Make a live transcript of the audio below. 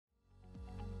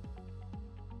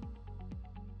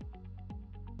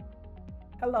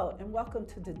Hello and welcome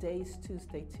to today's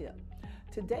Tuesday tip.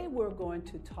 Today we're going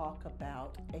to talk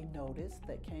about a notice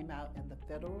that came out in the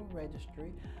Federal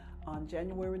Registry on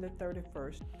January the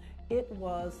 31st. It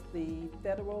was the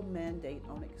federal mandate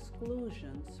on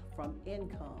exclusions from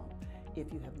income.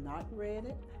 If you have not read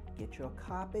it, get your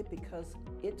copy because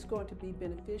it's going to be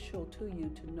beneficial to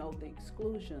you to know the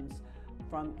exclusions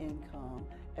from income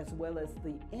as well as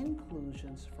the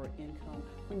inclusions for income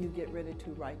when you get ready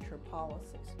to write your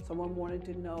policies. Someone wanted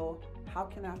to know, how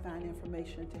can I find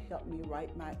information to help me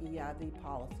write my EIV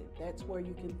policy? That's where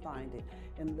you can find it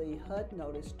in the HUD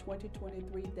Notice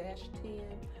 2023-10,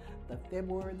 the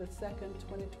February the 2nd,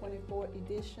 2024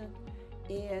 edition,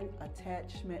 in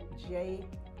attachment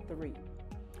J3.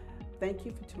 Thank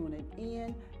you for tuning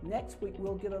in. Next week,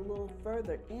 we'll get a little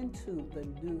further into the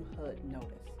new HUD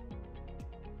Notice.